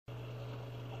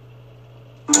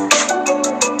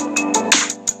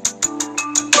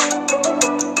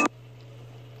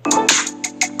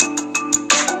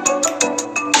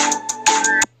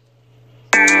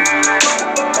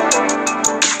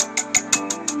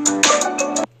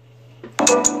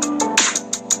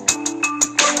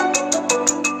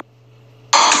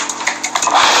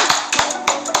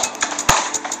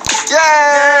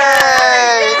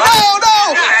Yay! No,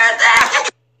 no!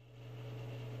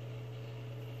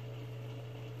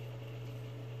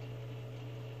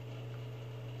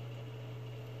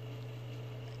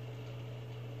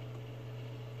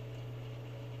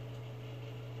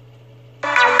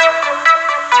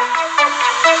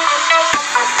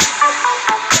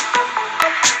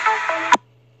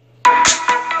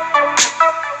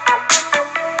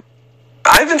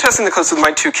 I've been testing the clips with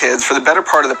my two kids for the better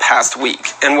part of the past week,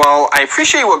 and while I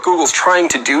appreciate what Google's trying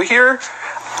to do here,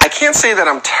 I can't say that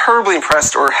I'm terribly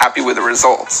impressed or happy with the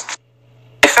results.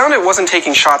 I found it wasn't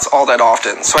taking shots all that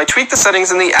often, so I tweaked the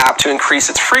settings in the app to increase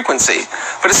its frequency,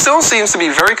 but it still seems to be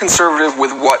very conservative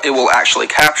with what it will actually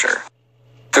capture.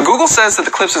 So Google says that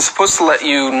the clips is supposed to let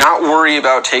you not worry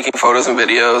about taking photos and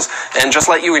videos, and just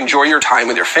let you enjoy your time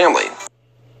with your family.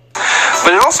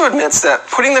 But it also admits that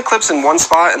putting the clips in one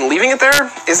spot and leaving it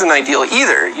there isn't ideal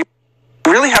either. You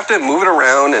really have to move it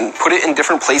around and put it in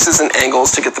different places and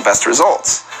angles to get the best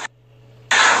results.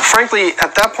 Frankly,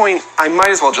 at that point, I might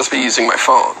as well just be using my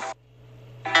phone.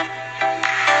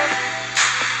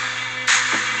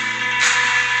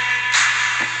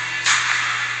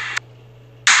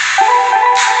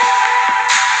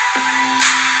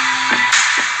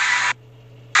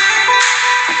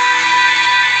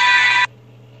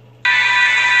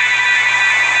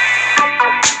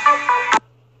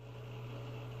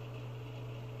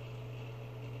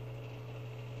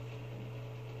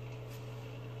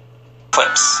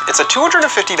 Clips. It's a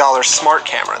 $250 smart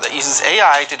camera that uses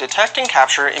AI to detect and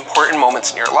capture important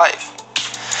moments in your life.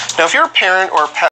 Now, if you're a parent or a pet